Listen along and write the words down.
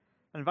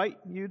I invite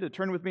you to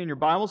turn with me in your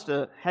Bibles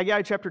to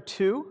Haggai chapter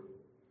 2.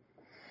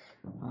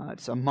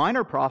 It's a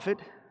minor prophet,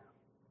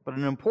 but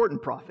an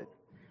important prophet.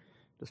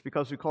 Just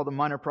because we call them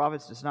minor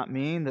prophets does not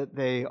mean that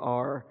they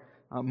are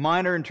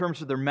minor in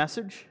terms of their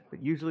message,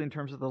 but usually in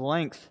terms of the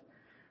length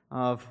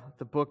of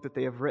the book that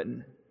they have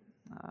written.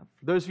 For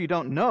those of you who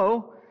don't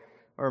know,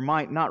 or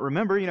might not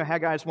remember,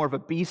 Haggai is more of a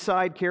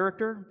B-side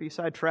character,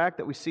 B-side track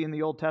that we see in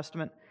the Old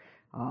Testament.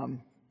 Not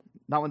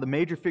one of the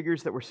major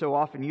figures that we're so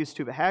often used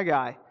to, but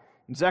Haggai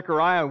and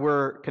Zechariah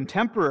were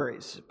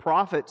contemporaries,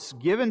 prophets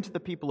given to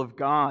the people of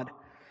God,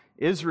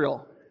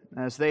 Israel,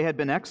 as they had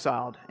been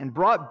exiled and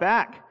brought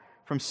back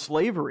from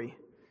slavery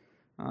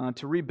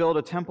to rebuild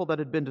a temple that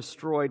had been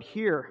destroyed.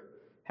 Here,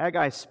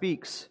 Haggai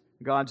speaks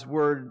God's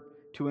word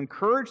to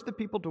encourage the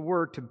people to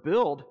work to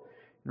build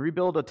and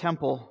rebuild a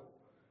temple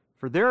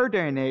for their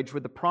day and age,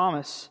 with the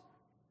promise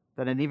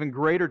that an even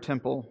greater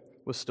temple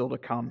was still to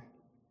come.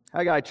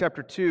 Haggai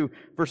chapter 2,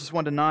 verses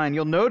 1 to 9.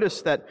 You'll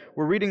notice that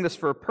we're reading this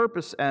for a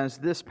purpose, as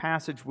this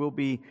passage will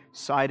be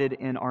cited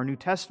in our New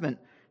Testament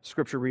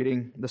scripture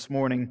reading this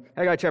morning.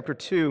 Haggai chapter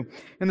 2.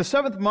 In the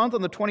 7th month,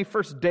 on the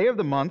 21st day of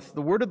the month,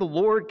 the word of the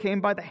Lord came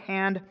by the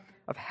hand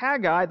of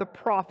Haggai the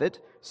prophet,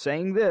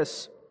 saying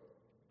this: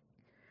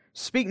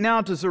 Speak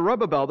now to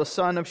Zerubbabel, the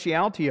son of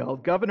Shealtiel,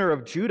 governor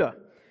of Judah,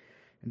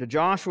 and to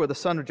Joshua, the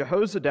son of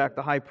Jehozadak,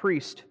 the high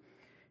priest,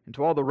 and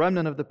to all the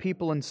remnant of the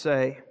people, and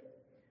say,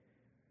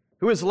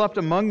 Who is left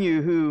among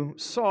you who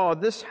saw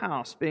this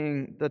house,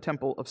 being the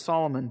temple of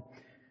Solomon,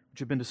 which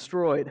had been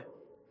destroyed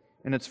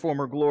in its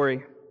former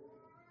glory?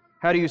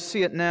 How do you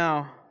see it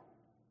now?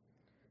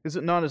 Is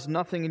it not as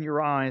nothing in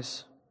your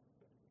eyes?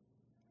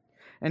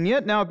 And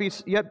now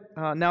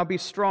be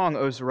strong,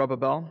 O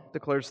Zerubbabel,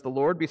 declares the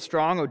Lord. Be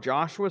strong, O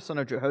Joshua, son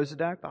of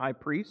Jehozadak, the high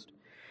priest.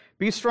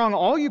 Be strong,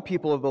 all you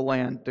people of the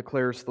land,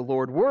 declares the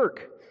Lord.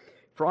 Work,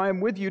 for I am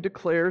with you,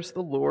 declares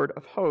the Lord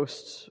of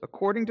hosts,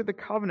 according to the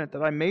covenant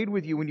that I made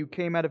with you when you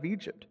came out of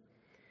Egypt.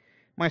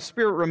 My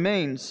spirit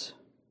remains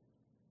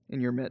in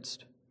your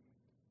midst,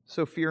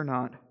 so fear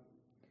not.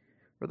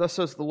 For thus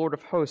says the Lord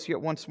of hosts, yet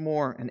once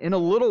more, and in a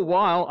little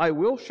while I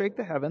will shake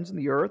the heavens and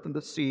the earth and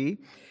the sea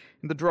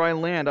and the dry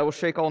land. I will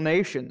shake all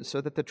nations,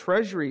 so that the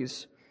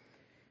treasuries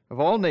of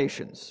all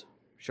nations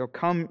shall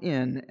come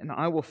in, and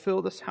I will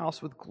fill this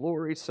house with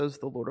glory, says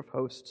the Lord of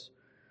hosts.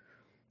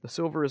 The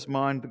silver is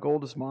mine, the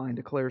gold is mine,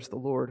 declares the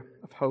Lord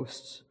of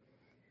hosts.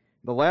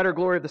 The latter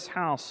glory of this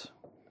house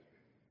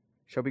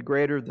shall be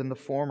greater than the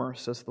former,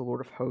 says the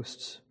Lord of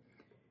hosts.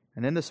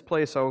 And in this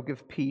place I will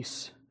give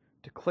peace,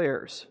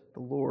 declares the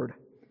Lord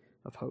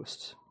of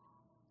hosts.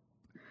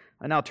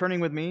 And now turning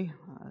with me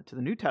to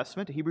the New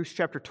Testament, to Hebrews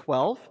chapter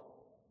 12.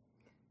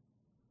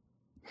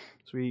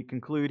 As we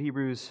conclude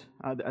Hebrews,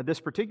 this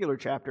particular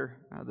chapter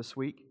this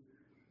week.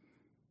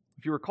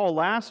 If you recall,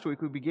 last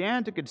week we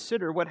began to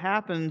consider what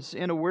happens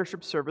in a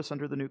worship service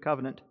under the New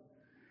Covenant.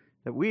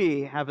 That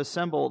we have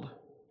assembled,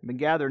 been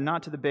gathered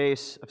not to the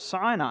base of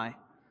Sinai,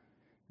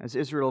 as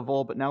Israel of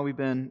old, but now we've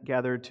been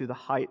gathered to the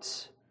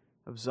heights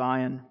of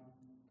Zion.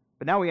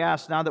 But now we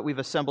ask, now that we've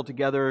assembled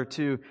together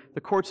to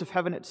the courts of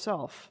heaven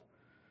itself,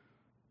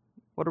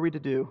 what are we to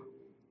do?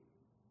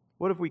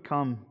 What have we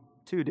come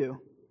to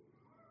do?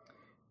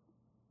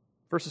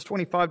 Verses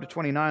 25 to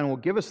 29 will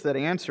give us that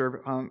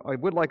answer. I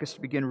would like us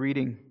to begin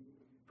reading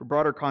for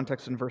broader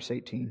context in verse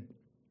 18.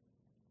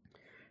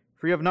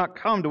 For you have not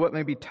come to what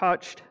may be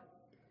touched,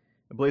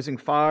 a blazing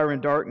fire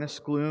and darkness,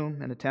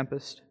 gloom and a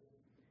tempest,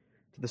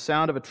 to the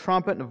sound of a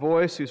trumpet and a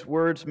voice whose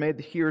words made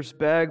the hearers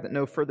beg that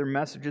no further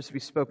messages be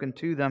spoken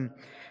to them.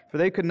 For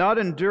they could not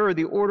endure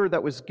the order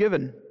that was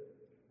given,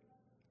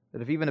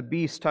 that if even a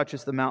beast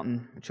touches the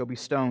mountain, it shall be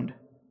stoned.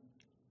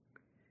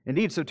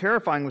 Indeed, so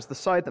terrifying was the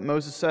sight that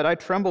Moses said, I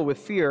tremble with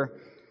fear.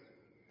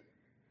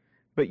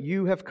 But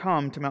you have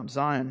come to Mount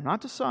Zion,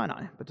 not to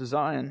Sinai, but to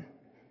Zion,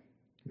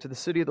 and to the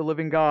city of the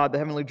living God, the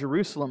heavenly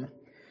Jerusalem,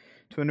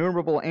 to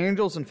innumerable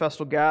angels in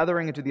festal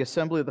gathering, and to the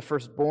assembly of the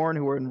firstborn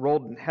who are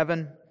enrolled in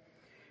heaven,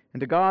 and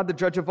to God, the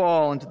judge of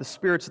all, and to the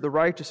spirits of the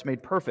righteous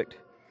made perfect,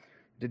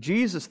 and to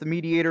Jesus, the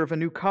mediator of a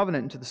new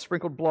covenant, and to the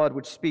sprinkled blood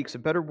which speaks a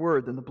better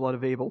word than the blood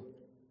of Abel.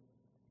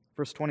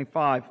 Verse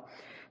 25,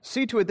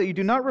 see to it that you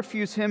do not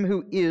refuse him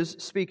who is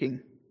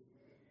speaking.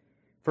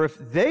 For if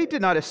they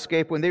did not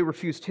escape when they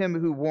refused him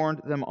who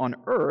warned them on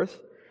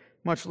earth,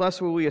 much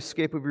less will we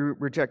escape if we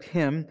reject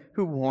him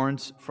who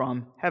warns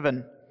from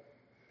heaven.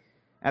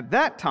 At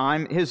that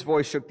time his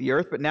voice shook the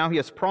earth, but now he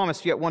has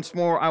promised, yet once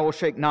more I will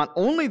shake not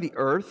only the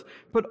earth,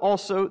 but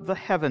also the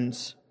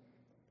heavens.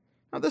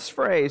 Now this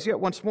phrase,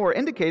 yet once more,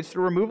 indicates the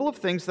removal of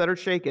things that are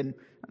shaken.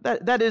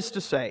 That is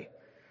to say,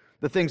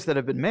 the things that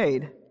have been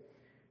made,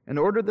 in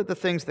order that the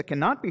things that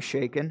cannot be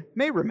shaken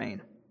may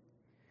remain.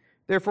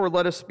 Therefore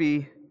let us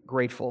be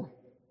grateful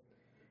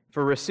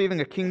for receiving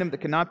a kingdom that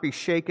cannot be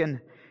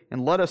shaken,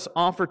 and let us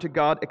offer to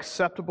God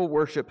acceptable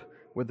worship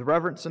with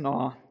reverence and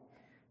awe,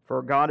 for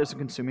our God is a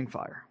consuming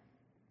fire.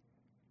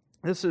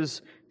 This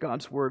is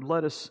God's word.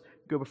 Let us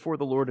go before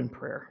the Lord in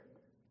prayer.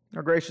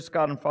 Our gracious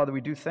God and Father, we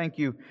do thank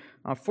you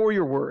for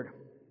your word,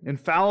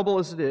 infallible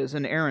as it is,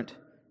 inerrant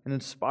and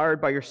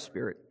inspired by your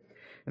Spirit.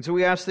 And so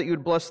we ask that you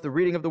would bless the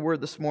reading of the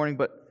Word this morning,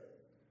 but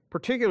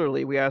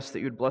particularly we ask that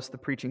you would bless the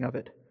preaching of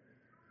it,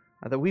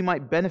 that we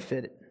might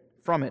benefit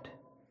from it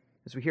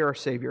as we hear our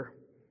Savior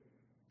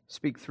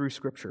speak through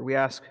Scripture. We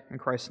ask in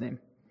Christ's name.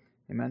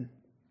 Amen.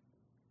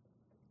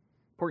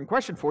 Important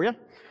question for you.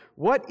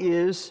 What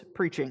is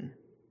preaching?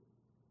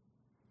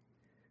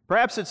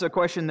 Perhaps it's a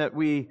question that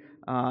we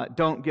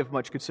don't give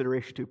much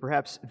consideration to.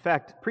 Perhaps, in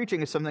fact,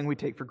 preaching is something we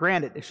take for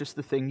granted. It's just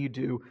the thing you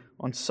do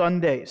on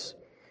Sundays.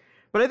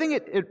 But I think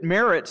it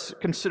merits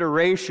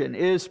consideration.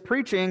 Is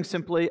preaching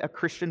simply a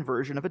Christian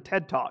version of a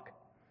TED Talk?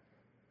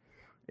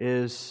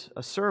 Is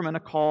a sermon a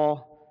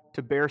call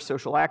to bear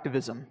social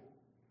activism?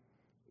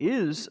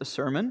 Is a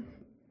sermon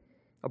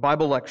a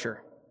Bible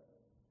lecture?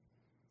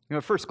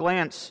 At first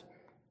glance,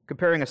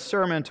 comparing a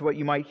sermon to what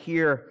you might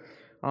hear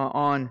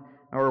on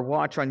or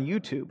watch on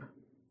YouTube, a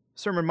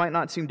sermon might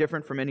not seem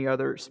different from any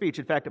other speech.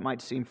 In fact, it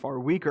might seem far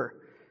weaker.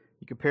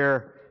 You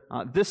compare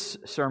this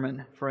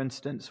sermon, for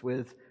instance,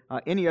 with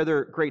any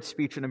other great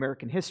speech in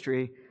American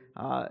history,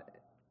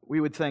 we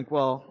would think,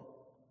 well,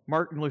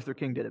 Martin Luther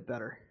King did it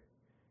better.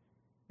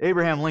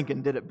 Abraham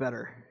Lincoln did it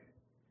better.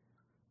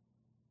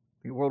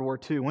 In World War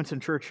II, Winston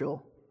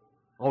Churchill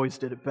always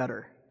did it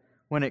better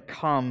when it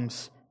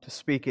comes to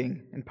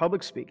speaking and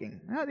public speaking.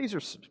 These are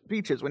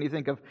speeches. When you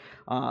think of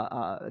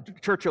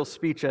Churchill's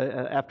speech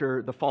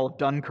after the fall of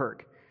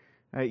Dunkirk,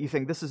 you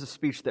think this is a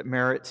speech that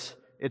merits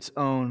its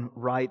own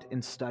right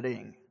in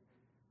studying.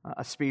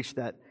 A speech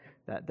that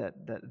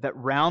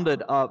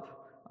rounded up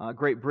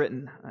Great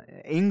Britain,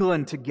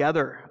 England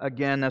together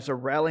again as a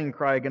rallying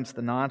cry against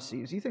the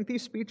Nazis. You think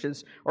these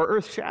speeches are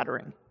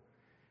earth-shattering.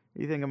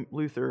 You think of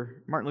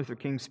Martin Luther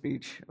King's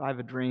speech, I Have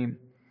a Dream,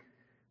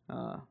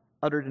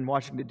 uttered in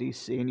Washington,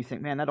 D.C., and you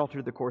think, man, that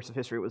altered the course of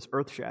history. It was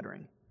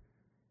earth-shattering.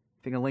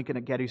 Think of Lincoln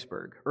at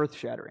Gettysburg,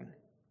 earth-shattering.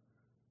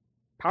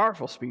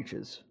 Powerful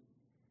speeches.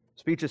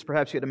 Speeches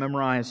perhaps you had to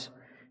memorize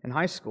in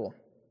high school.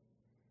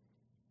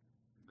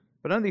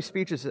 But none of these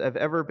speeches have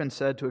ever been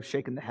said to have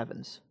shaken the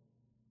heavens.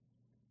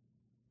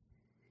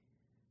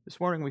 This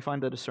morning we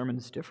find that a sermon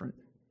is different.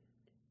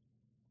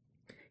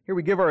 Here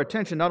we give our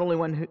attention not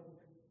only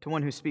to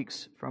one who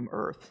speaks from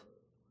earth.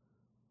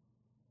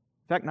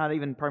 In fact,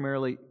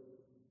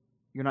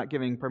 you're not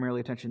giving primarily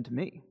attention to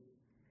me.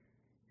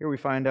 Here we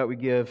find out we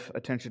give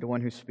attention to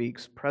one who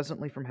speaks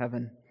presently from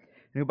heaven,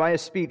 and who by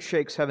his speech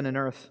shakes heaven and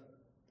earth.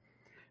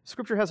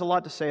 Scripture has a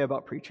lot to say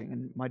about preaching,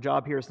 and my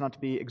job here is not to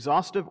be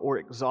exhaustive or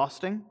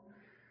exhausting.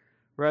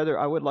 Rather,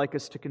 I would like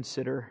us to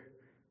consider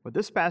what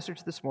this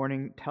passage this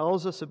morning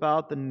tells us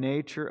about the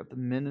nature of the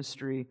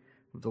ministry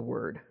of the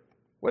Word.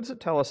 What does it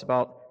tell us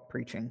about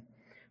preaching?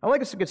 I'd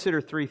like us to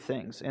consider three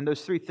things, and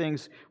those three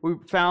things we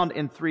found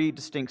in three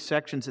distinct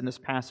sections in this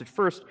passage.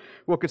 First,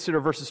 we'll consider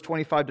verses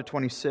 25 to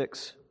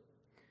 26.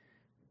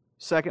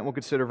 Second, we'll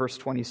consider verse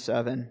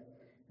 27.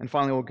 And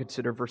finally, we'll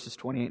consider verses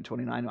 28 and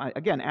 29.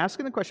 Again,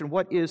 asking the question,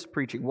 what is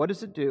preaching? What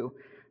does it do?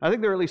 I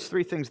think there are at least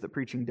three things that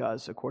preaching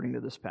does, according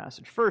to this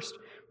passage. First,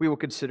 we will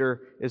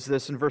consider is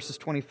this in verses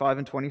 25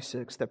 and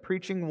 26, that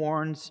preaching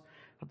warns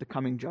of the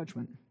coming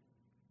judgment,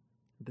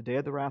 the day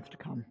of the wrath to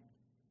come.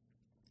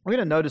 We're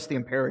going to notice the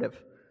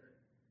imperative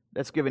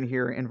that's given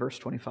here in verse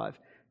 25.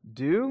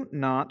 Do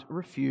not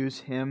refuse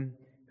him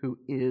who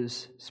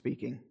is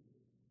speaking.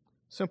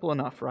 Simple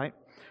enough, right?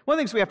 One of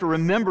the things we have to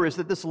remember is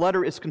that this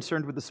letter is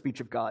concerned with the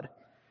speech of God.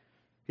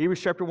 Hebrews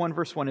chapter 1,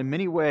 verse 1, in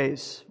many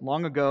ways,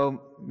 long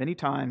ago, many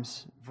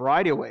times,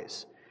 variety of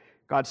ways,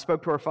 God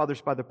spoke to our fathers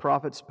by the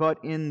prophets,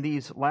 but in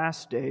these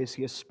last days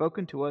he has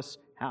spoken to us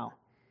how?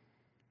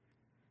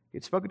 He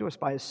had spoken to us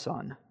by his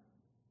Son.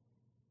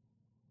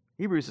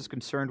 Hebrews is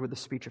concerned with the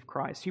speech of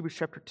Christ. Hebrews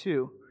chapter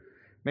 2,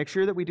 make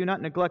sure that we do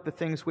not neglect the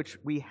things which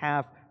we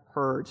have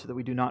heard so that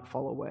we do not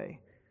fall away.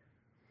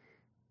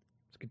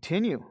 Let's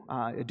continue.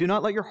 Do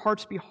not let your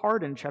hearts be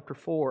hardened, chapter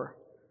 4,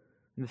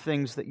 in the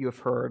things that you have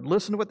heard.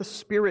 Listen to what the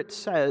Spirit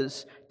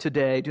says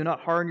today. Do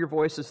not harden your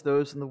voice as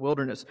those in the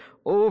wilderness.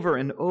 Over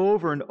and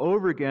over and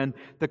over again,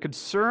 the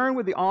concern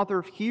with the author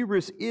of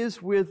Hebrews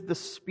is with the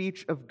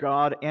speech of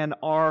God and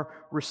our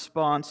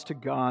response to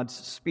God's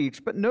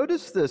speech. But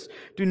notice this.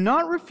 Do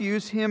not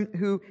refuse him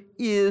who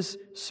is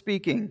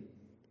speaking.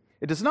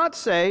 It does not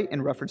say,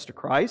 in reference to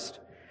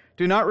Christ,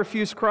 do not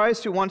refuse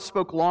Christ who once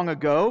spoke long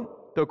ago,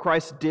 though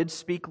Christ did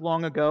speak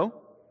long ago.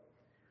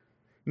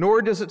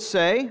 Nor does it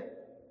say,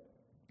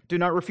 do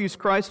not refuse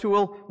Christ who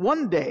will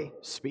one day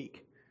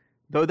speak,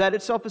 though that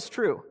itself is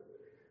true.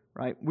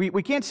 Right?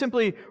 We can't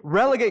simply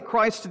relegate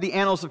Christ to the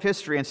annals of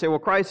history and say, well,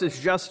 Christ is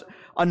just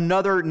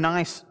another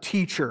nice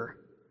teacher.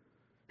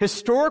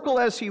 Historical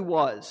as he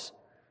was,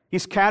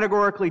 he's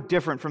categorically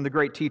different from the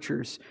great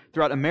teachers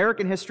throughout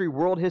American history,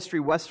 world history,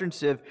 Western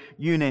Civ,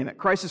 you name it.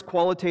 Christ is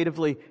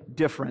qualitatively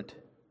different.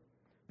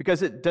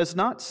 Because it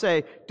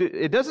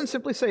doesn't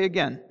simply say,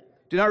 again,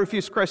 do not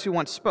refuse Christ who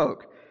once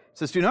spoke. It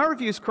says, do not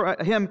refuse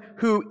him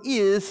who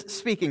is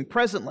speaking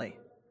presently.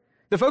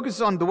 The focus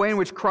is on the way in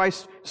which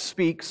Christ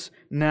speaks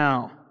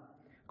now.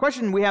 The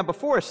question we have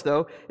before us,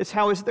 though, is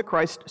how is it that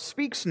Christ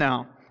speaks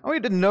now? I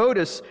want you to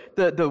notice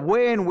the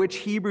way in which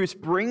Hebrews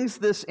brings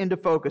this into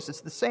focus.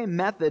 It's the same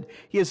method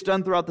he has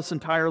done throughout this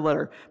entire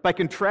letter. By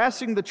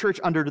contrasting the church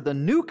under the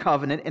new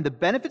covenant and the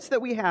benefits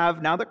that we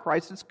have now that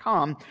Christ has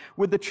come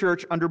with the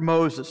church under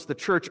Moses, the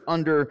church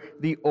under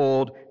the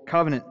old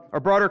covenant. Our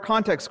broader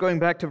context, going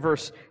back to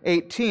verse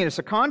 18, it's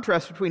a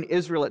contrast between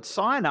Israel at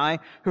Sinai,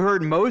 who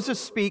heard Moses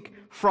speak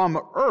from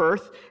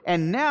earth,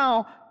 and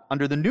now,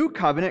 under the new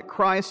covenant,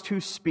 Christ who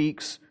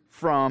speaks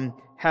from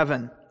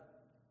heaven.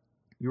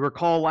 You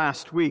recall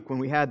last week when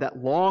we had that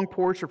long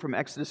portion from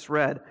Exodus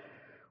read,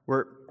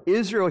 where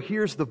Israel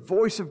hears the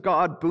voice of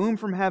God boom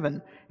from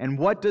heaven, and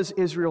what does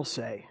Israel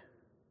say?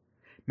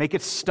 Make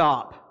it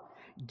stop.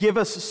 Give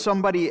us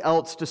somebody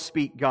else to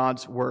speak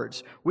God's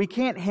words. We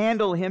can't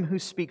handle him who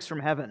speaks from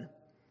heaven.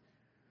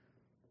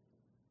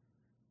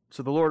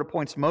 So the Lord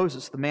appoints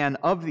Moses, the man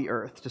of the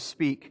earth, to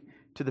speak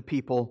to the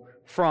people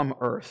from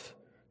earth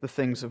the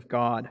things of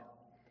God.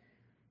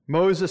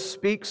 Moses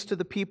speaks to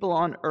the people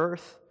on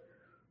earth,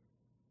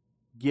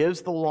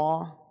 gives the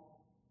law,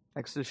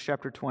 Exodus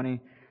chapter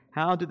 20.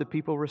 How do the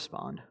people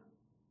respond?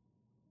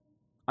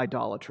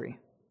 Idolatry.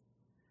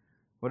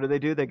 What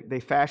do? They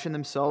fashion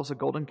themselves a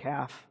golden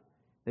calf.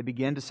 They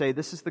begin to say,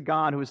 this is the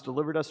God who has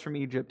delivered us from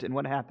Egypt. And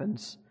what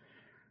happens?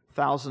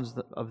 Thousands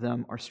of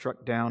them are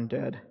struck down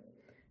dead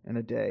in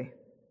a day.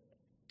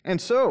 And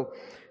so,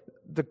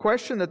 the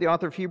question that the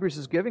author of Hebrews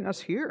is giving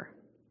us here,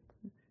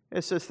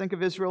 it says, think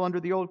of Israel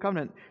under the old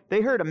covenant.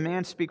 They heard a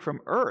man speak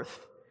from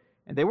earth,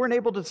 and they weren't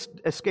able to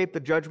escape the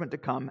judgment to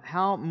come.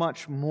 How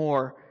much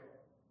more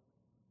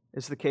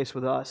is the case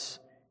with us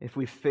if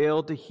we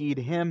fail to heed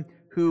him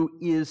who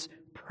is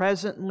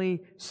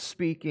presently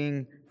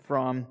speaking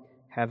from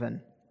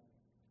heaven?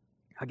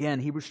 Again,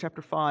 Hebrews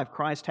chapter 5,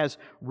 Christ has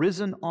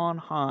risen on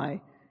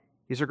high.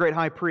 He's our great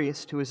high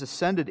priest who has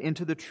ascended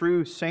into the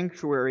true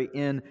sanctuary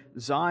in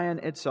Zion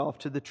itself,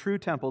 to the true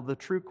temple, the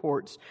true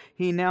courts.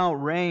 He now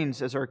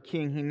reigns as our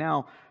king. He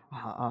now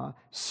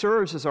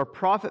serves as our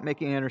prophet,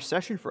 making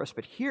intercession for us.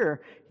 But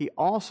here, he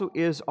also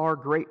is our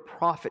great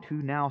prophet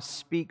who now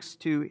speaks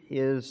to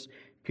his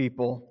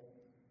people.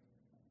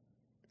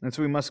 And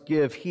so we must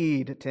give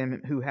heed to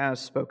him who has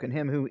spoken,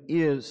 him who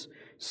is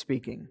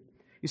speaking.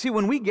 You see,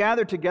 when we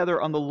gather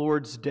together on the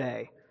Lord's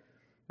day,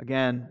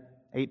 again,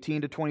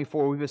 18 to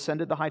 24, we've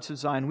ascended the heights of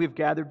Zion. We've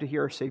gathered to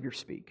hear our Savior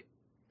speak.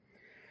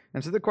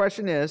 And so the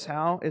question is,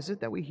 how is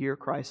it that we hear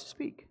Christ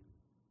speak?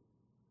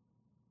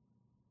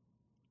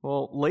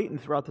 Well,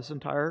 latent throughout this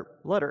entire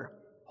letter,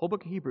 whole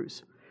book of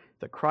Hebrews,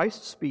 that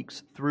Christ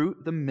speaks through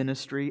the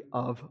ministry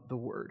of the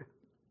Word.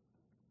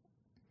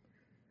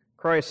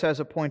 Christ has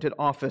appointed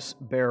office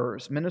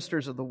bearers,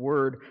 ministers of the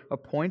Word,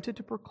 appointed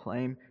to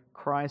proclaim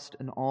Christ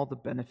and all the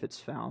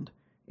benefits found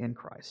in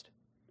Christ.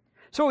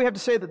 So we have to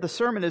say that the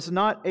sermon is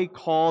not a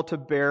call to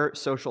bear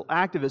social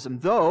activism,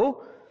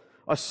 though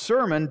a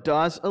sermon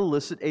does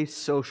elicit a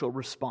social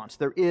response.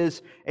 There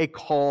is a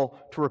call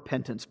to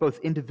repentance, both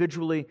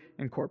individually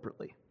and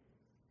corporately.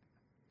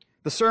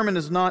 The sermon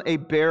is not a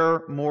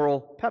bare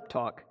moral pep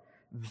talk,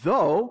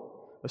 though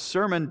a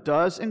sermon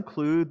does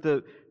include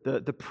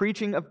the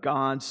preaching of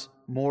God's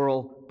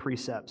moral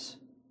precepts.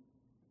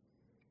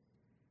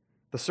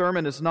 The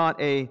sermon is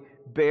not a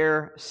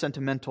bare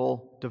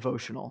sentimental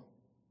devotional.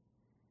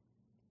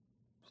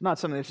 It's not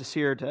something that's just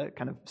here to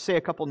kind of say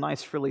a couple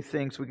nice frilly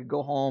things so we could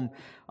go home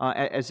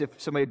as if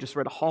somebody had just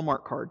read a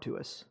Hallmark card to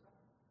us.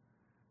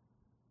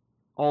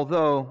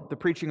 Although the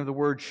preaching of the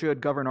Word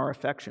should govern our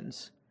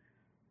affections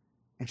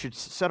and should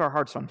set our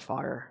hearts on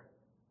fire.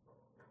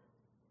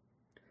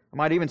 I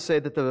might even say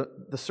that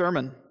the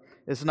sermon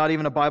is not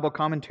even a Bible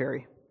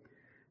commentary,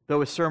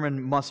 though a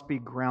sermon must be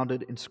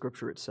grounded in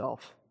Scripture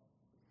itself.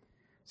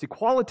 See,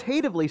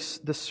 qualitatively,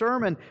 the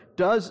sermon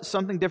does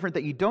something different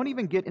that you don't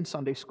even get in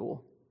Sunday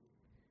school.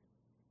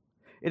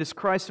 It is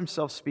Christ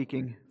himself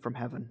speaking from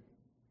heaven.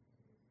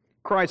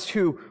 Christ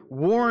who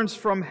warns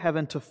from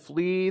heaven to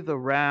flee the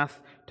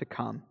wrath to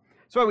come.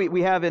 So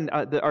we have in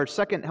our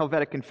second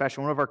Helvetic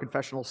confession, one of our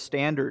confessional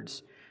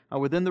standards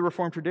within the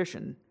Reformed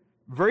tradition,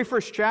 the very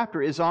first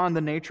chapter is on the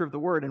nature of the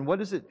Word. And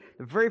what is it?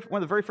 One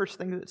of the very first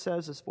things that it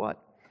says is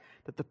what?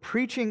 That the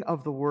preaching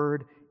of the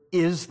Word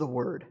is the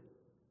Word.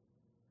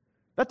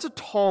 That's a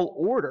tall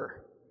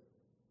order.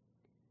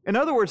 In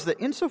other words, that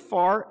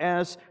insofar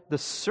as the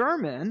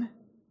sermon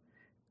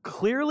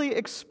clearly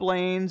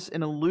explains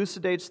and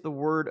elucidates the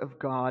Word of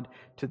God,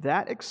 to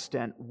that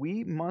extent,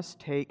 we must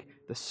take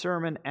the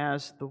sermon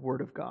as the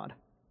Word of God.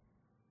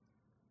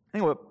 I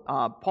think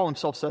what Paul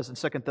himself says in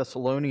 1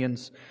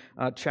 Thessalonians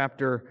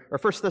chapter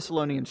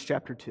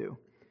 2.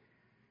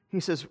 He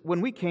says,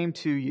 when we came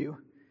to you,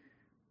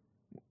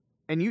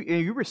 and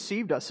you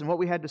received us and what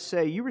we had to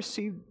say, you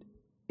received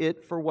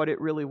it for what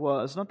it really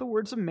was, not the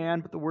words of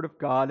man, but the Word of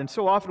God. And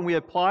so often we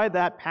apply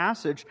that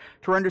passage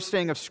to our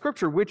understanding of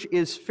Scripture, which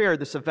is fair.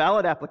 This is a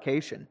valid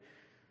application.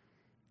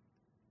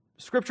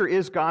 Scripture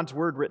is God's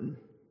Word written.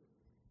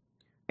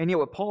 And yet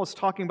what Paul is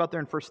talking about there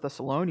in 1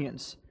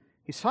 Thessalonians,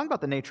 he's talking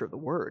about the nature of the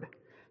Word.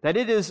 That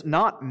it is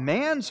not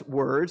man's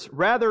words,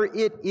 rather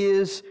it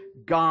is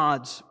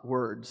God's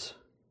words.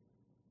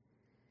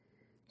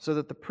 so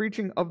that the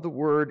preaching of the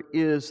word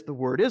is the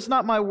word. Is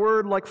not my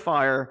word like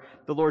fire,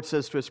 the Lord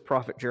says to his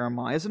prophet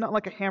Jeremiah? Is it not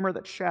like a hammer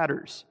that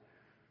shatters?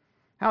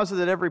 How is it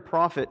that every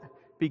prophet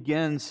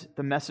begins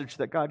the message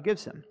that God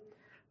gives him?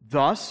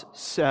 Thus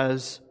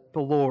says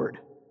the Lord.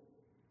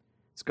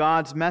 It's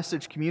God's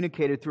message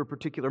communicated through a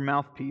particular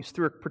mouthpiece,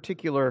 through a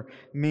particular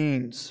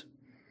means.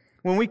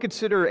 When we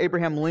consider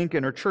Abraham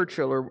Lincoln or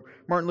Churchill or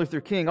Martin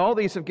Luther King, all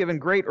these have given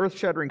great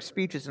earth-shattering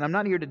speeches, and I'm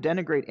not here to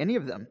denigrate any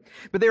of them.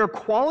 But they are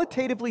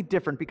qualitatively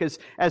different because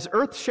as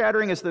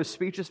earth-shattering as those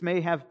speeches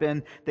may have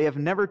been, they have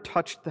never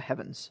touched the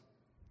heavens.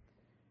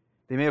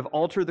 They may have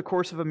altered the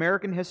course of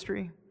American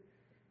history,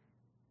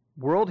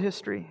 world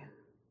history,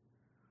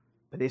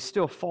 but they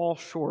still fall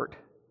short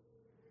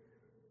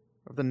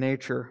of the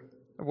nature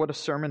of what a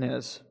sermon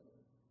is.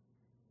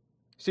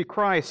 See,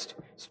 Christ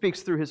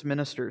speaks through his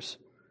ministers,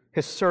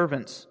 his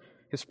servants,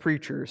 his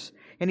preachers,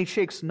 and he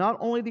shakes not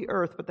only the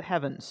earth but the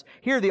heavens.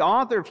 Here, the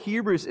author of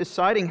Hebrews is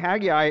citing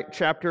Haggai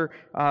chapter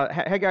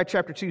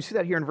 2. You see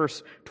that here in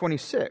verse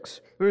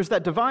 26. There's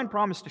that divine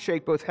promise to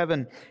shake both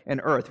heaven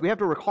and earth. We have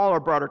to recall our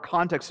broader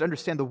context to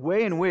understand the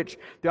way in which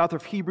the author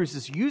of Hebrews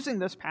is using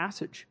this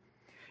passage.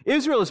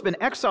 Israel has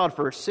been exiled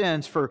for her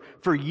sins for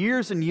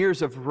years and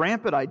years of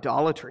rampant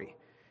idolatry,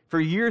 for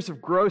years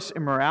of gross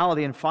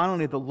immorality, and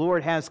finally the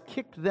Lord has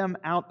kicked them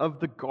out of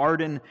the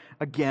garden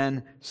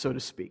again, so to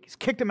speak. He's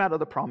kicked them out of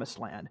the promised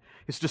land.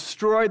 He's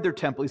destroyed their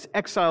temple. He's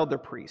exiled their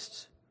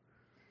priests.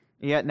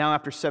 And yet now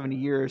after 70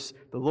 years,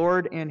 the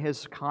Lord in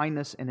his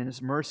kindness and in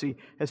his mercy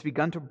has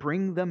begun to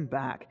bring them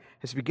back,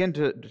 has begun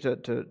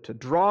to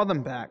draw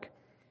them back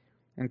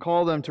and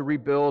call them to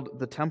rebuild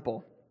the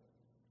temple.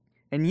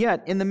 And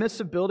yet, in the midst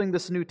of building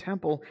this new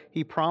temple,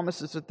 he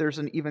promises that there's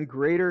an even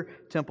greater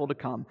temple to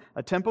come,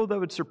 a temple that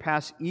would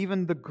surpass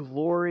even the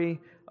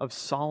glory of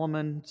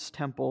Solomon's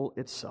temple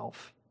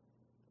itself.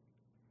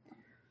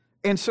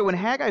 And so when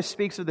Haggai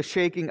speaks of the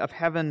shaking of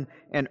heaven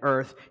and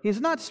earth,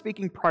 he's not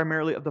speaking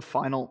primarily of the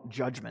final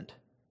judgment.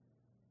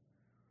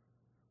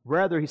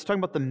 Rather, he's talking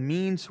about the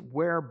means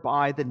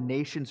whereby the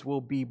nations will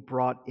be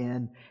brought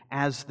in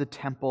as the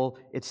temple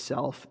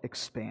itself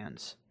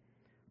expands.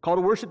 Call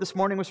to worship this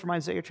morning was from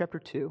Isaiah chapter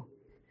 2.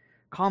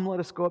 Come, let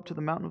us go up to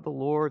the mountain of the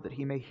Lord, that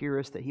he may hear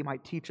us, that he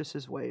might teach us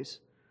his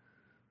ways.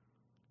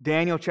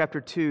 Daniel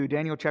chapter 2,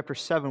 Daniel chapter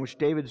 7, which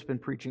David has been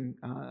preaching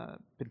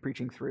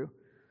through,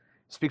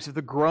 speaks of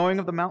the growing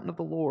of the mountain of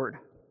the Lord.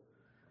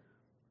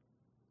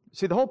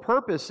 See, the whole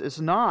purpose is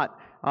not,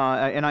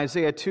 in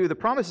Isaiah 2, the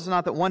promise is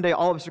not that one day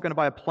all of us are going to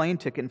buy a plane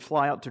ticket and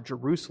fly out to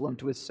Jerusalem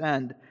to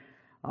ascend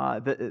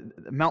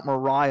Mount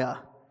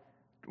Moriah,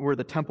 where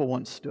the temple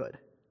once stood.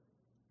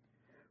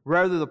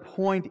 Rather, the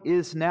point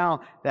is now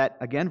that,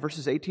 again,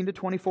 verses 18 to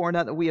 24,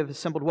 now that we have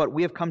assembled what?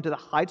 We have come to the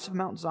heights of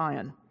Mount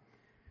Zion,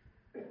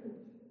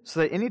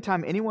 so that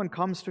anytime anyone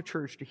comes to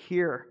church to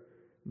hear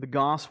the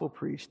gospel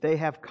preached, they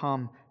have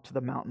come to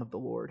the mountain of the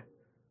Lord.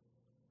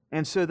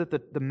 And so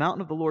that the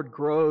mountain of the Lord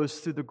grows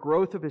through the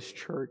growth of his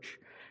church.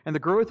 And the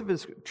growth of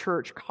his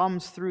church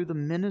comes through the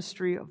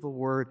ministry of the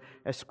word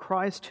as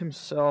Christ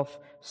himself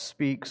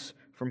speaks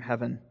from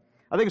heaven.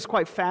 I think it's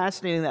quite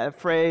fascinating that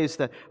phrase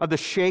of the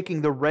shaking,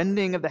 the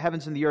rending of the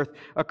heavens and the earth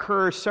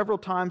occurs several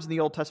times in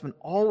the Old Testament,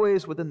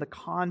 always within the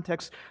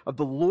context of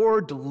the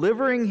Lord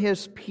delivering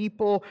his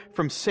people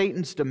from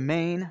Satan's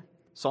domain,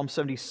 Psalm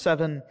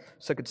 77,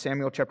 2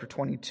 Samuel chapter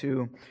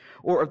 22,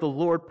 or of the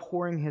Lord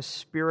pouring his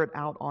Spirit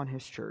out on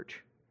his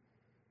church.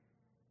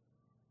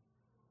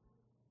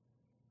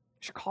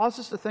 It should cause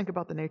us to think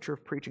about the nature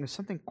of preaching as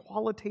something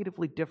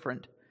qualitatively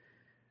different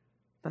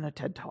than a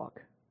TED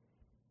Talk.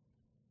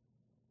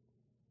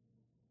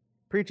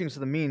 Preaching is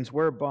the means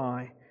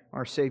whereby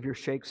our Savior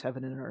shakes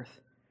heaven and earth,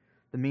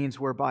 the means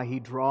whereby he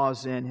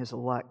draws in his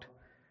elect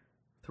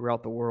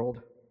throughout the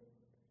world.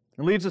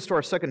 It leads us to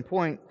our second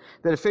point,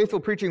 that if faithful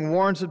preaching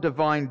warns of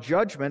divine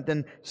judgment,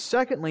 then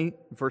secondly,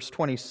 verse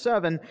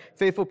 27,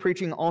 faithful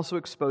preaching also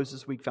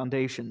exposes weak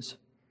foundations.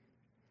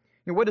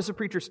 And what is a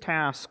preacher's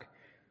task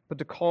but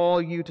to call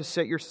you to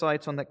set your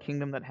sights on that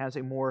kingdom that has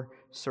a more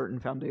certain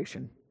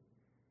foundation,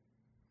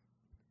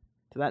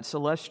 to that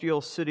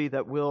celestial city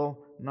that will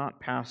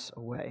not pass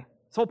away.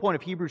 The whole point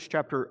of Hebrews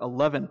chapter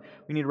 11,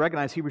 we need to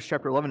recognize Hebrews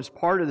chapter 11 is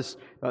part of this,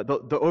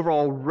 the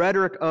overall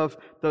rhetoric of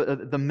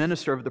the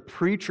minister, of the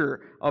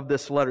preacher of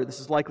this letter.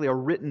 This is likely a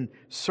written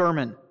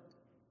sermon.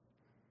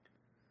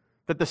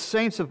 That the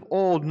saints of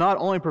old not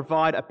only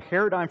provide a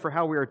paradigm for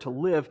how we are to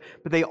live,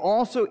 but they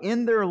also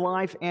in their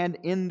life and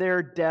in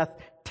their death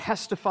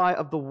testify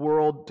of the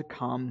world to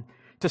come,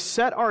 to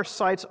set our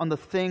sights on the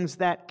things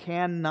that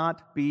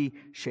cannot be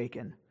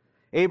shaken.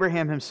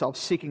 Abraham himself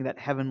seeking that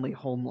heavenly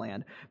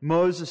homeland.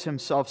 Moses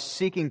himself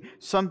seeking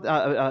something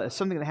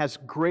that has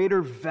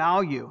greater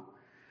value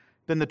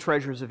than the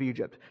treasures of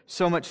Egypt.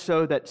 So much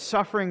so that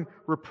suffering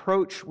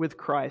reproach with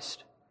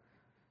Christ,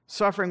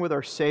 suffering with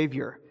our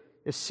Savior,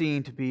 is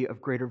seen to be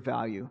of greater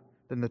value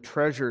than the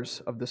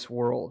treasures of this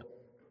world.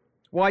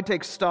 Why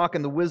take stock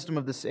in the wisdom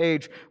of this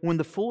age when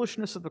the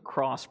foolishness of the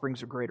cross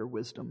brings a greater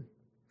wisdom?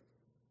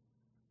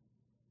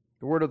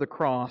 The word of the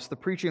cross, the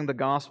preaching of the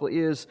gospel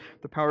is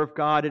the power of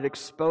God. It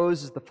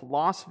exposes the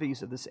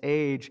philosophies of this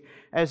age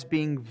as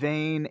being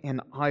vain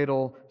and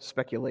idle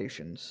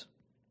speculations.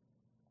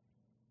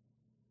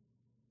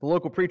 The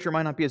local preacher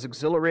might not be as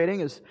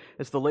exhilarating as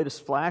the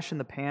latest flash in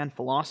the pan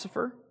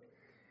philosopher.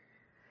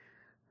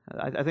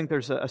 I think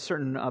there's a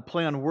certain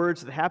play on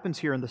words that happens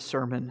here in the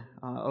sermon.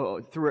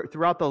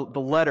 Throughout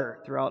the letter,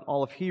 throughout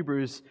all of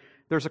Hebrews,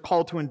 there's a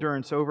call to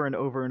endurance over and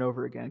over and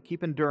over again.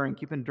 Keep enduring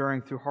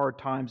through hard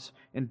times.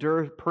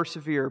 Endure,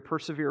 persevere,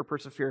 persevere,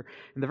 persevere.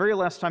 And the very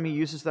last time he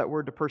uses that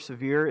word to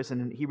persevere is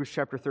in Hebrews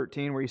chapter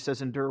 13, where he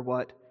says, endure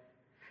what?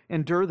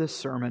 Endure this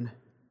sermon.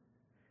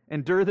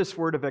 Endure this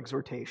word of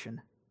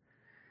exhortation.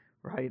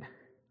 Right?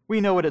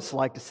 We know what it's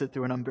like to sit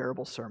through an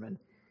unbearable sermon.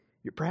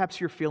 Perhaps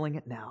you're feeling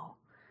it now.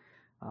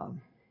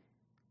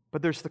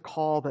 But there's the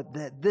call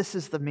that this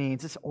is the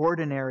means. It's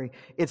ordinary.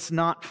 It's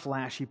not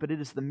flashy, but it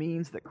is the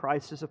means that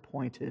Christ has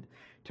appointed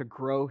to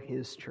grow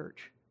His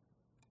church,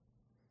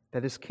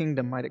 that His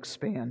kingdom might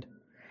expand.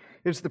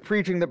 It's the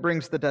preaching that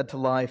brings the dead to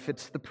life.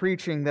 It's the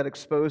preaching that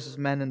exposes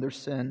men in their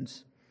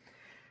sins.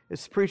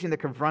 It's the preaching that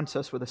confronts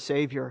us with a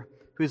Savior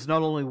who is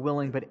not only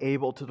willing but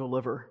able to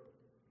deliver.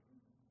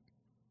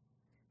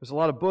 There's a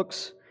lot of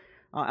books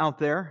out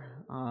there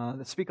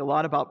that speak a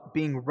lot about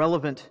being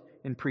relevant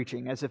in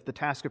preaching, as if the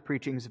task of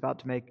preaching is about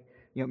to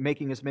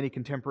making as many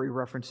contemporary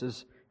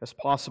references as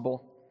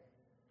possible.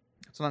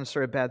 It's not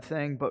necessarily a bad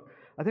thing, but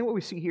I think what we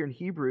see here in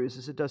Hebrews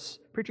is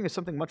preaching is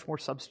something much more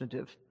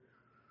substantive.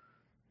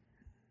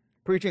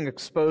 Preaching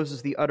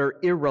exposes the utter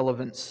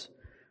irrelevance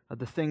of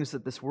the things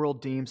that this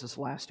world deems as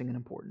lasting and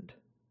important.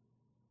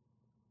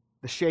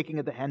 The shaking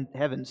of the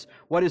heavens.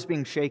 What is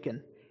being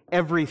shaken?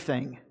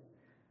 Everything.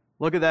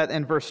 Look at that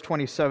in verse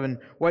 27.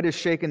 What is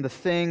shaken? The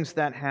things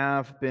that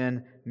have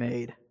been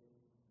made.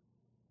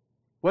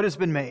 What has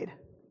been made?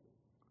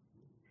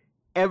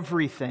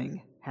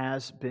 Everything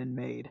has been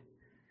made.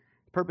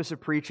 The purpose of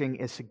preaching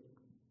is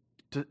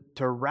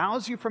to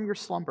rouse you from your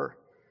slumber.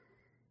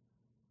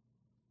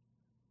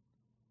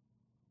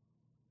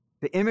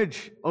 The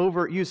image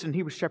used in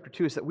Hebrews chapter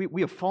 2 is that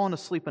we have fallen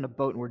asleep in a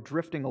boat and we're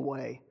drifting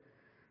away.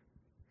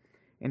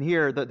 And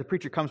here the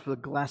preacher comes with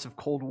a glass of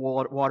cold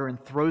water and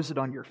throws it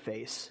on your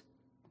face.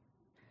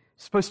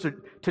 It's supposed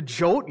to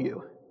jolt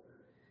you.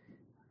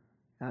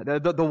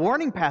 The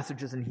warning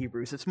passages in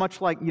Hebrews, it's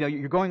much like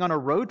you're going on a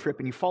road trip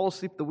and you fall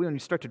asleep at the wheel and you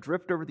start to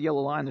drift over the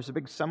yellow line. There's a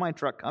big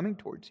semi-truck coming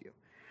towards you.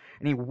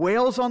 And he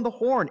wails on the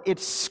horn. It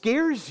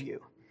scares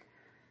you.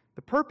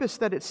 The purpose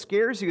that it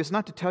scares you is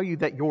not to tell you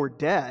that you're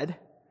dead.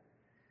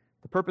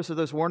 The purpose of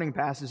those warning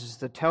passages is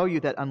to tell you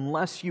that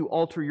unless you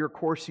alter your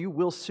course, you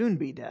will soon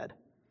be dead.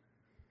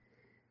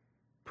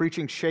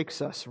 Preaching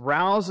shakes us,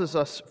 rouses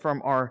us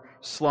from our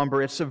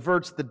slumber. It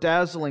subverts the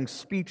dazzling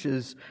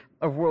speeches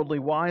of worldly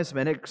wise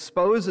men. It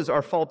exposes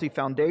our faulty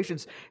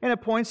foundations, and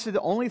it points to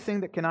the only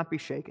thing that cannot be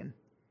shaken.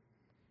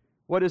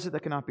 What is it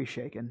that cannot be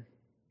shaken?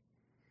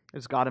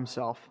 It's God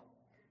Himself.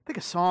 Think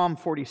of Psalm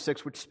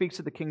 46, which speaks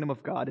of the kingdom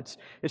of God.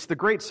 It's the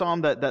great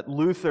psalm that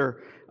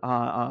Luther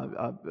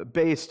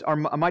based our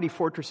mighty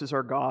fortresses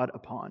our God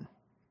upon.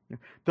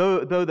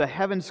 Though the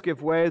heavens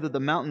give way, though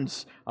the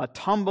mountains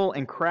tumble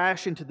and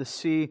crash into the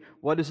sea,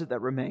 what is it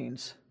that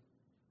remains?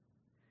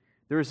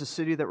 There is a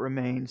city that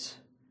remains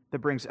that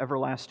brings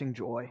everlasting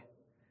joy,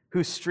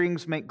 whose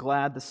strings make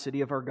glad the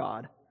city of our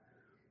God.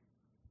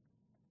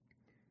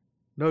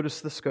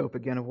 Notice the scope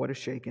again of what is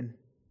shaken,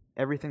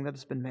 everything that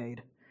has been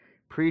made.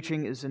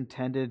 Preaching is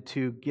intended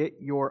to get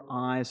your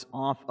eyes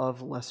off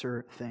of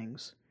lesser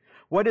things.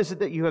 What is it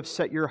that you have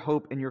set your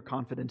hope and your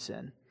confidence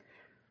in?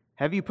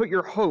 Have you put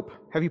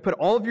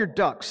all of your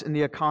ducks in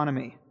the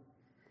economy?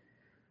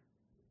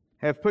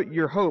 Have put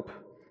your hope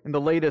in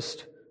the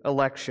latest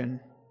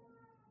election?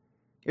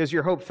 Is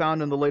your hope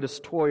found in the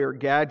latest toy or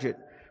gadget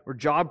or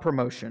job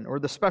promotion or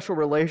the special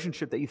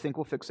relationship that you think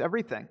will fix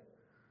everything?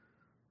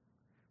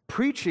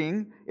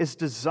 Preaching is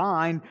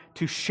designed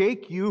to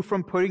shake you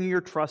from putting your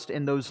trust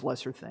in those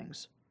lesser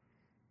things.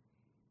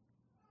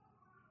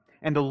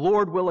 And the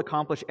Lord will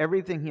accomplish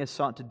everything He has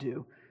sought to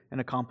do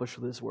and accomplish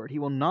with His word. He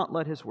will not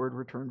let His word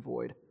return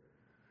void.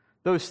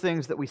 Those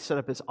things that we set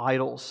up as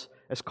idols,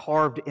 as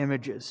carved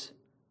images,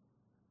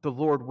 the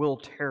Lord will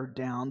tear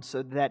down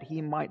so that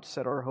He might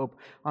set our hope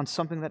on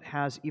something that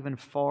has even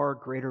far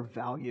greater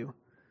value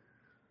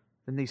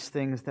than these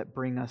things that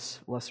bring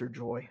us lesser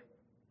joy.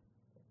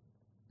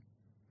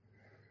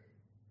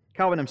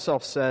 Calvin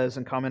himself says,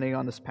 in commenting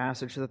on this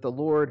passage, that the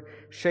Lord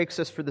shakes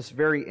us for this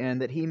very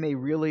end, that He may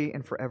really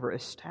and forever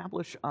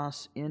establish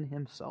us in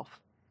Himself.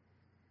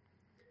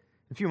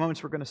 In a few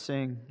moments we're going to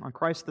sing, "On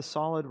Christ the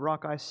solid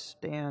rock I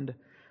stand,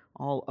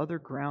 all other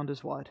ground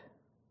is what?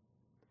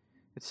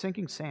 It's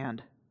sinking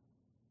sand."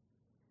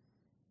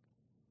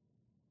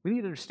 We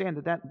need to understand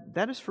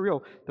that is for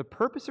real. The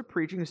purpose of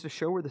preaching is to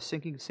show where the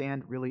sinking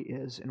sand really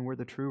is and where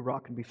the true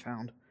rock can be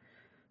found,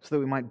 so that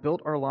we might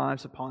build our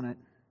lives upon it.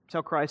 That's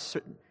how Christ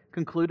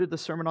concluded the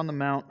Sermon on the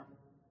Mount.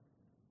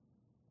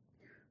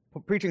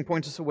 Preaching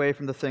points us away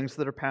from the things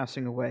that are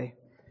passing away,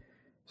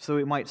 so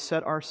we might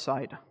set our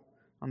sight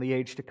on the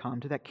age to come,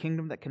 to that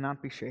kingdom that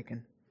cannot be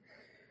shaken.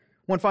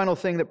 One final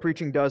thing that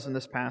preaching does in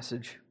this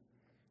passage,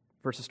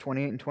 verses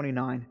 28 and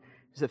 29,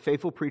 is that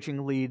faithful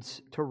preaching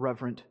leads to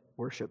reverent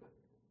worship.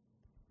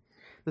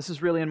 This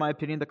is really, in my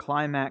opinion, the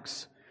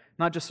climax,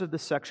 not just of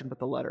this section, but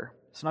the letter.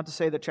 It's not to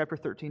say that chapter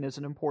 13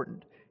 isn't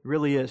important. It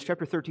really is.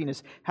 Chapter 13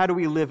 is how do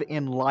we live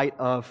in light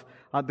of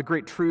the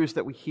great truths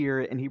that we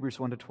hear in Hebrews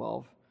 1 to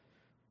 12.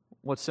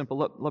 What's simple?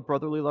 Let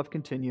brotherly love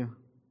continue.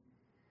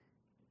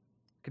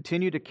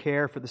 Continue to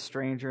care for the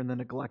stranger and the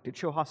neglected.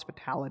 Show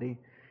hospitality.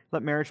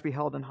 Let marriage be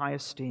held in high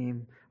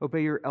esteem.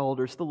 Obey your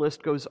elders. The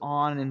list goes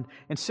on,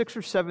 and 6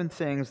 or 7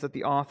 things that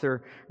the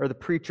author or the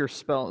preacher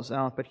spells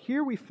out. But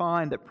here we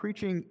find that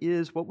preaching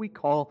is what we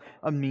call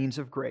a means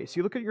of grace.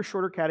 You look at your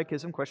shorter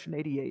catechism, question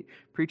 88.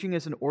 Preaching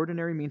is an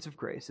ordinary means of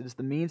grace. It is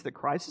the means that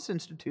Christ has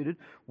instituted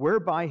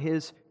whereby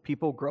His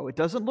people grow. It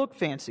doesn't look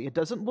fancy. It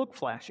doesn't look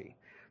flashy.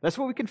 That's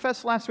what we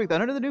confessed last week,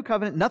 that under the new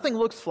covenant, nothing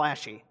looks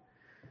flashy.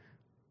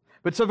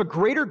 But it's of a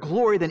greater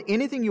glory than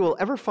anything you will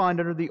ever find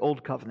under the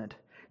old covenant.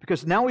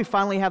 Because now we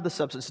finally have the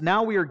substance.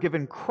 Now we are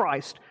given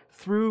Christ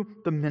through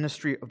the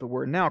ministry of the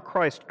Word. Now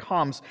Christ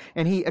comes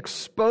and He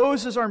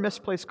exposes our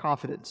misplaced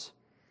confidence.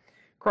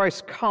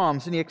 Christ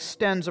comes and He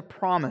extends a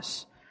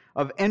promise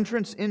of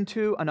entrance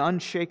into an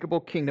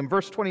unshakable kingdom.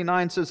 Verse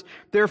 29 says,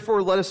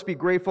 therefore let us be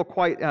grateful.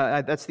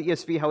 That's the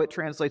ESV, how it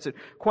translates it.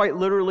 Quite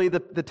literally, the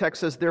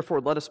text says,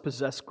 therefore let us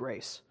possess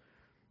grace.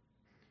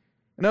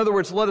 In other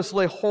words, let us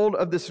lay hold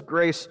of this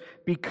grace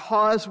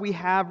because we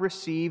have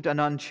received an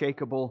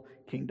unshakable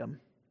kingdom.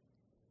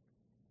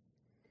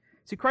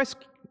 See, Christ's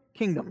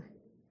kingdom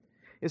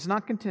is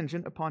not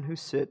contingent upon who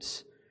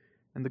sits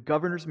in the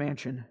governor's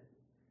mansion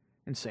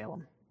in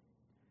Salem.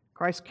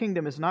 Christ's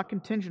kingdom is not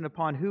contingent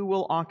upon who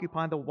will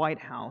occupy the White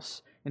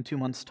House in 2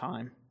 months'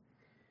 time.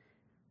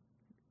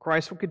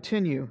 Christ will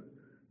continue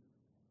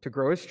to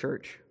grow His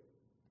church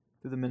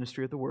through the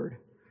ministry of the Word.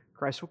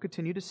 Christ will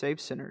continue to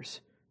save sinners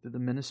through the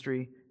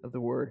ministry of the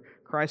Word.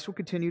 Christ will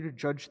continue to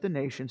judge the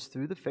nations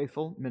through the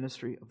faithful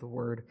ministry of the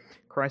Word.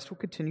 Christ will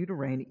continue to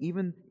reign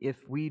even if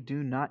we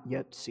do not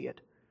yet see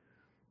it.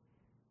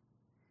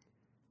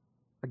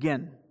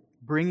 Again,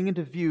 bringing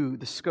into view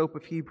the scope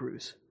of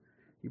Hebrews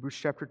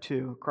chapter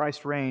 2,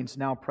 Christ reigns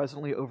now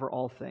presently over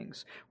all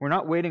things. We're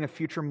not waiting a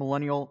future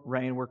millennial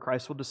reign where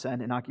Christ will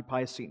descend and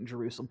occupy a seat in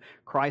Jerusalem.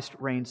 Christ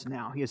reigns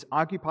now. He has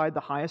occupied the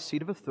highest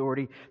seat of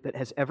authority that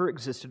has ever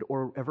existed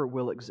or ever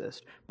will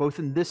exist, both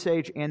in this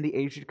age and the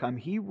age to come.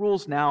 He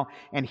rules now,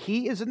 and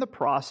He is in the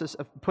process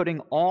of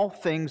putting all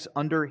things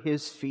under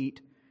His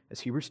feet, as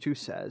Hebrews 2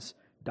 says, ...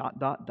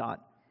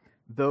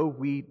 though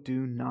we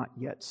do not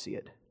yet see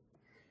it.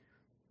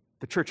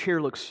 The church here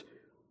looks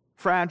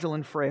fragile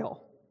and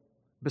frail,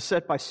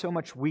 beset by so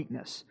much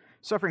weakness,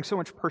 suffering so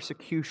much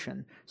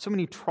persecution, so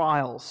many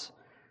trials.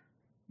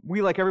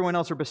 We, like everyone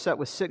else, are beset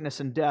with sickness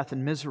and death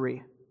and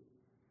misery.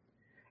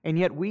 And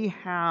yet we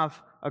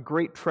have a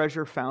great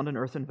treasure found in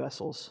earthen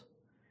vessels,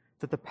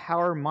 that the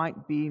power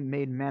might be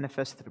made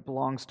manifest that it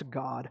belongs to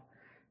God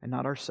and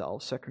not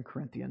ourselves. 2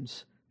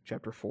 Corinthians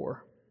chapter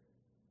 4.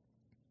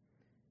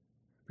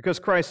 Because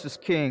Christ is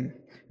King,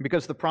 and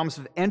because the promise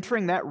of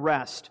entering that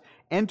rest,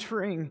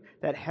 entering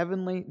that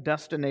heavenly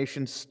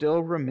destination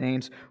still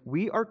remains,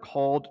 we are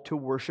called to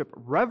worship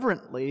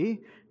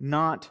reverently,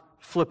 not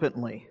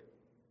flippantly.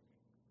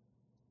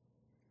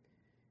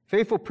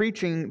 Faithful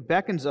preaching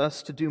beckons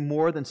us to do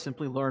more than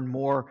simply learn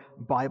more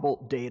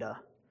Bible data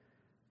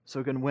so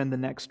we can win the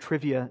next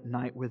trivia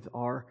night with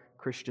our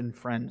Christian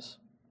friends.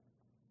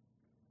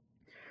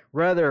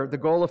 Rather, the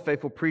goal of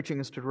faithful preaching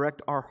is to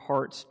direct our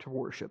hearts to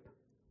worship.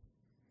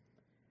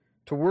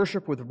 To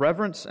worship with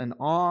reverence and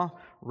awe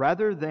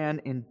rather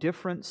than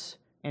indifference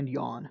and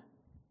yawn.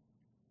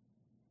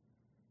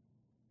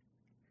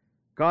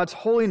 God's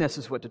holiness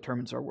is what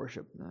determines our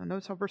worship.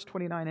 Notice how verse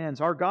 29 ends.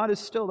 Our God is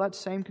still that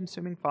same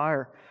consuming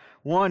fire,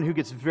 one who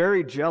gets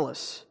very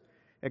jealous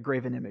at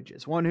graven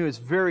images, one who is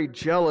very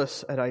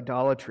jealous at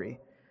idolatry.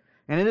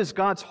 And it is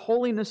God's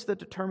holiness that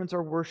determines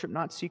our worship,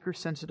 not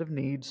seeker-sensitive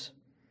needs.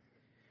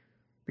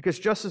 Because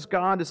just as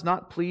God is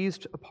not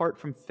pleased apart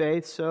from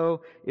faith,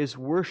 so is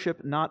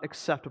worship not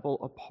acceptable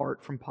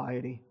apart from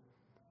piety,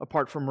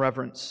 apart from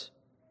reverence.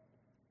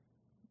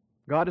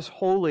 God is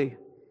holy,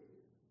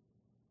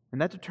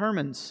 and that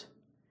determines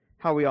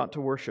how we ought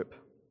to worship.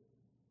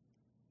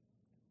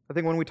 I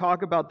think when we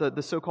talk about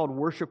the so-called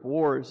worship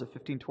wars of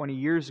 15, 20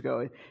 years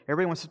ago,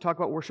 everybody wants to talk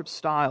about worship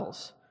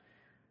styles.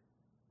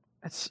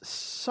 That's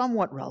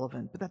somewhat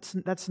relevant, but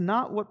that's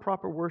not what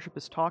proper worship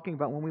is talking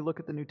about when we look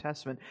at the New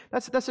Testament.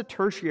 That's a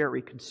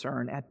tertiary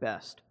concern at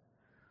best.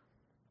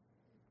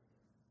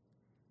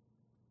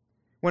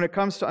 When it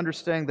comes to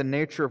understanding the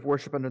nature of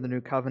worship under the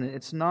New Covenant,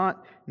 it's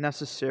not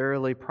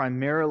necessarily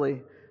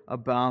primarily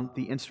about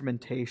the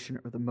instrumentation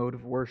or the mode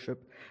of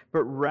worship,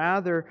 but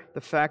rather the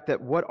fact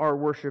that what our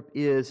worship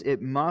is,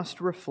 it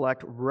must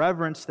reflect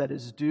reverence that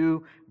is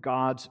due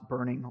God's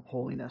burning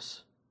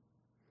holiness.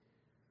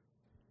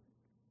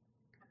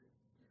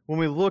 When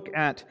we look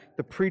at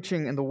the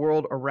preaching in the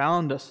world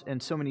around us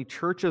and so many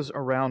churches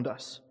around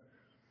us,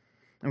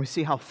 and we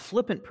see how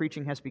flippant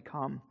preaching has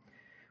become,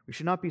 we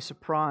should not be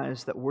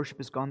surprised that worship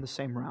has gone the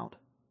same route.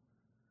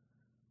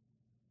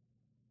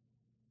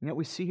 And yet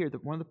we see here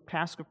that one of the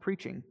tasks of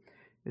preaching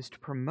is to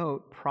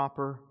promote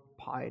proper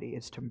piety,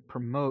 is to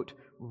promote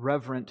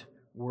reverent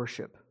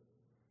worship.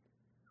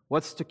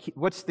 What's the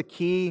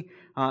key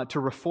to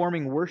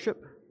reforming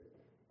worship?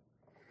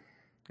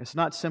 It's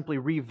not simply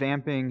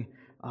revamping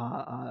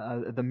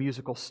the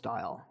musical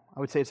style. I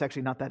would say it's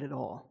actually not that at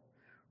all.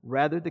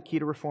 Rather, the key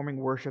to reforming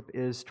worship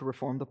is to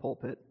reform the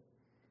pulpit.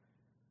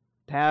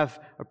 To have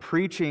a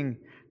preaching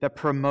that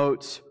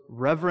promotes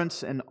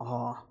reverence and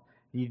awe.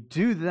 You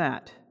do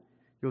that,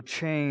 you'll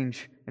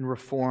change and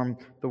reform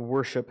the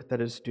worship that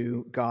is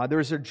due God. There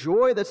is a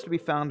joy that's to be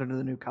found under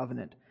the new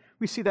covenant.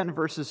 We see that in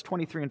verses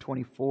 23 and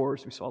 24,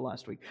 as we saw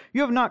last week.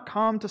 You have not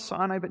come to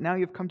Sinai, but now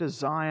you've come to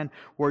Zion,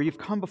 where you've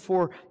come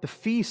before the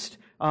feast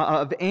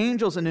of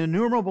angels, an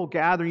innumerable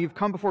gathering. You've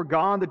come before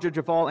God, the judge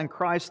of all, and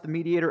Christ, the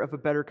mediator of a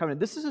better covenant.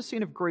 This is a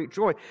scene of great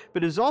joy,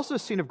 but it is also a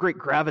scene of great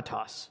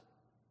gravitas.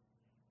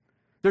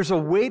 There's a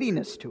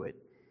weightiness to it.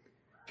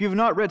 If you have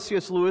not read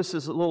C.S.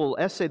 Lewis's little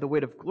essay, The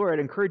Weight of Glory, I'd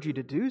encourage you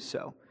to do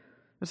so.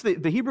 That's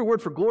the Hebrew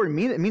word for glory.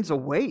 It means a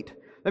weight.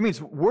 That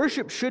means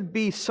worship should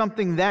be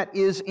something that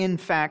is, in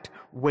fact,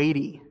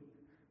 weighty.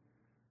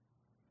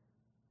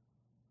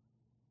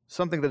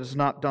 Something that is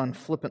not done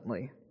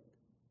flippantly.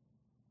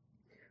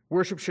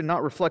 Worship should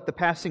not reflect the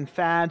passing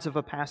fads of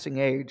a passing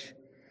age.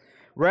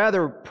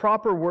 Rather,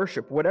 proper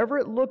worship, whatever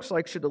it looks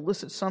like, should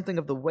elicit something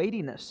of the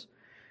weightiness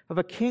of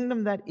a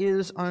kingdom that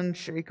is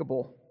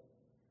unshakable.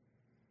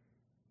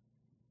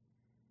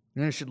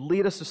 And it should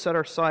lead us to set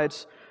our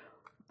sights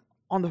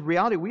on the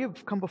reality we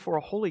have come before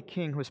a holy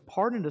King who has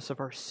pardoned us of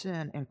our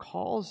sin and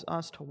calls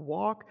us to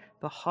walk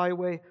the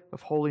highway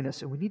of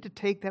holiness. And we need to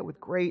take that with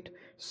great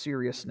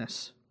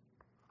seriousness.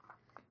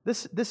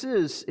 This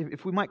is,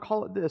 if we might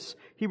call it this,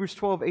 Hebrews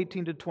 12,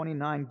 18 to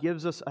 29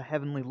 gives us a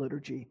heavenly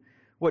liturgy,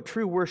 what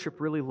true worship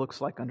really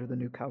looks like under the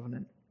new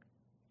covenant.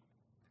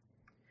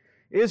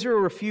 Israel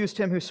refused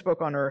him who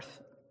spoke on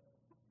earth.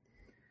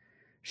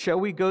 Shall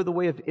we go the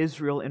way of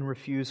Israel and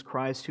refuse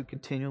Christ who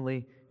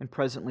continually and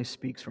presently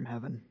speaks from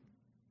heaven?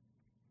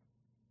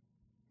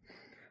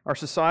 Our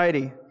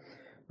society,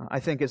 I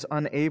think, is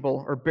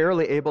unable or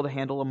barely able to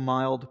handle a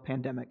mild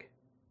pandemic.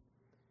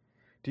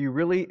 Do you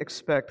really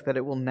expect that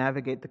it will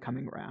navigate the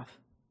coming wrath?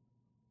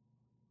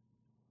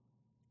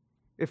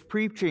 If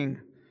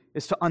preaching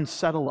is to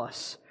unsettle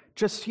us,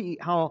 just see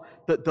how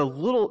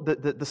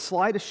the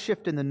slightest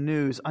shift in the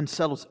news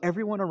unsettles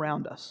everyone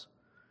around us.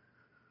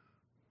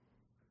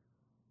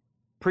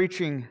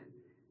 Preaching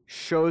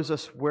shows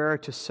us where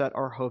to set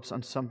our hopes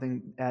on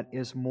something that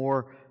is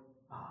more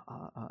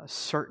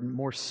certain,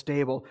 more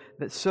stable,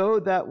 so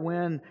that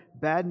when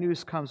bad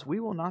news comes, we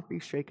will not be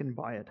shaken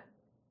by it.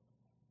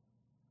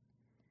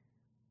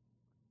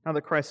 Now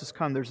that Christ has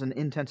come, there's an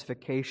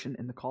intensification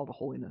in the call to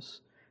holiness,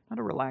 not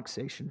a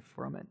relaxation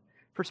from it.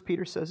 1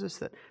 Peter says this,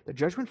 that the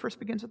judgment first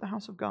begins at the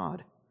house of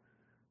God.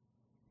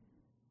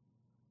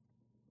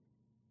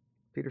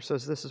 Peter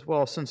says this as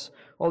well, since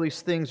all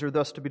these things are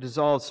thus to be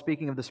dissolved,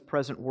 speaking of this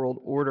present world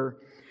order,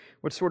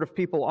 what sort of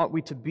people ought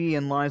we to be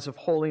in lives of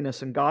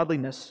holiness and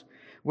godliness,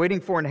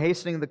 waiting for and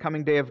hastening the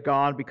coming day of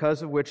God,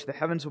 because of which the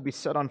heavens will be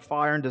set on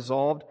fire and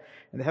dissolved,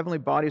 and the heavenly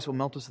bodies will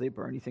melt as they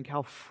burn. You think,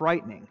 how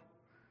frightening.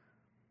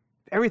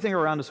 Everything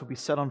around us will be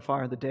set on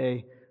fire the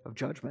day of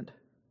judgment.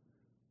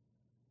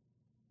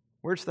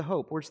 Where's the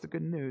hope? Where's the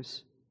good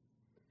news?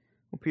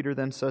 Well, Peter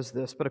then says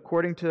this, but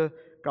according to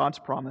God's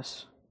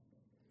promise,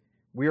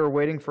 we are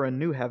waiting for a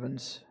new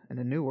heavens and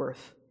a new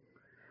earth,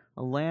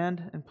 a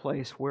land and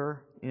place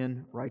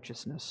wherein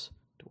righteousness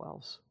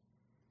dwells.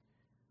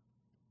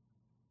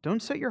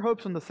 Don't set your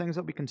hopes on the things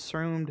that will be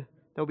consumed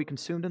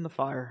in the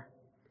fire.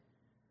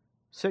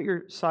 Set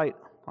your sight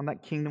on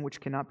that kingdom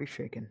which cannot be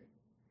shaken.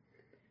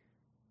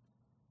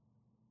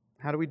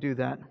 How do we do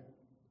that?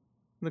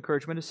 The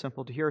encouragement is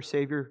simple, to hear our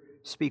Savior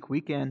speak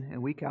week in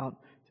and week out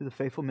through the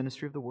faithful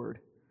ministry of the Word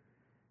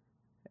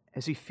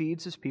as He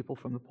feeds His people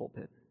from the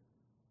pulpit.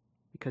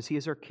 Because He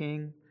is our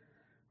King,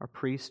 our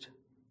priest,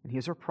 and He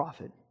is our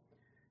prophet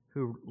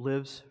who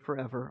lives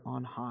forever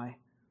on high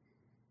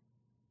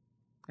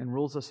and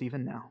rules us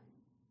even now.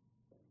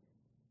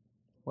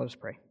 Let us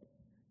pray.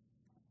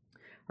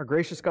 Our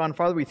gracious God and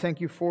Father, we thank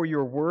You for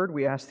Your Word.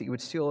 We ask that You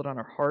would seal it on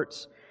our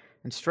hearts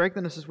and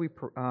strengthen us as we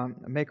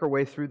make our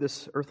way through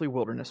this earthly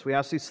wilderness. We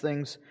ask these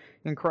things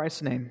in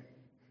Christ's name.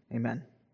 Amen.